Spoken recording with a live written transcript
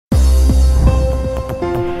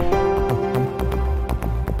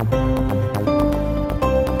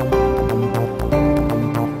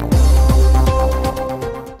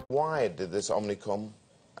did this Omnicom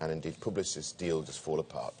and indeed Publicis deal just fall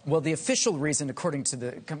apart? Well, the official reason, according to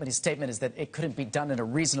the company's statement, is that it couldn't be done in a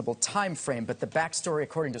reasonable time frame. But the backstory,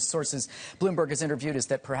 according to sources Bloomberg has interviewed, is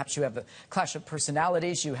that perhaps you have a clash of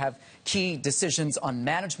personalities. You have key decisions on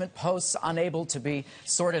management posts unable to be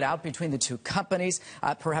sorted out between the two companies,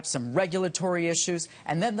 perhaps some regulatory issues,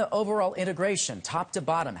 and then the overall integration, top to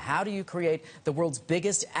bottom. How do you create the world's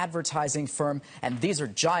biggest advertising firm? And these are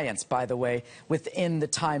giants, by the way, within the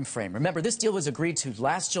time frame. Remember, this deal was agreed to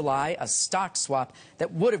last July, a stock swap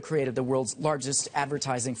that would have created the world's largest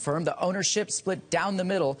advertising firm. The ownership split down the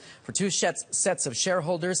middle for two sets of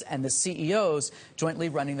shareholders and the CEOs jointly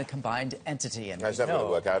running the combined entity. And how's that going to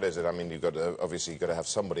work out, is it? I mean, obviously you've got to have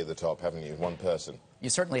somebody at the top, haven't you? One person. You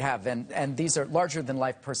certainly have, and these are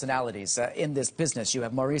larger-than-life personalities in this business. You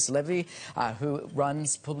have Maurice Levy, who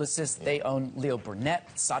runs Publicis. They own Leo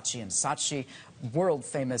Burnett, Saatchi & Saatchi,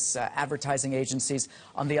 world-famous advertising agencies.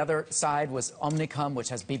 On the other side was Omnicom, which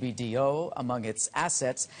has BBDO among its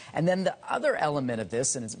assets. And then the other element of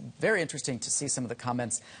this, and it's very interesting to see some of the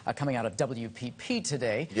comments coming out of WPP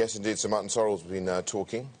today. Yes, indeed. Sir Martin Sorrell's been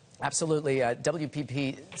talking. Absolutely.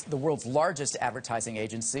 WPP, the world's largest advertising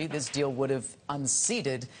agency, this deal would have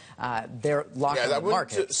unseated their lock on the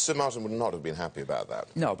market. Sir Martin would not have been happy about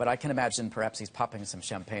that. No, but I can imagine perhaps he's popping some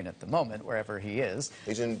champagne at the moment, wherever he is.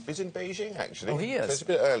 He's in Beijing, actually. Oh, he is. So it's a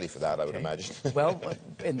bit early for that, I would imagine. Well,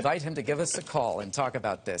 invite him to give us a call and talk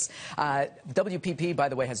about this. WPP, by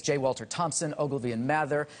the way, has J. Walter Thompson, Ogilvy and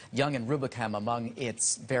Mather, Young and Rubicam among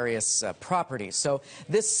its various properties. So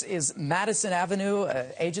this is Madison Avenue,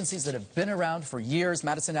 agencies that have been around for years,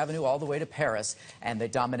 Madison Avenue all the way to Paris, and they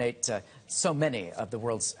dominate so many of the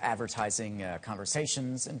world's advertising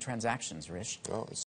conversations and transactions, Rish. Well,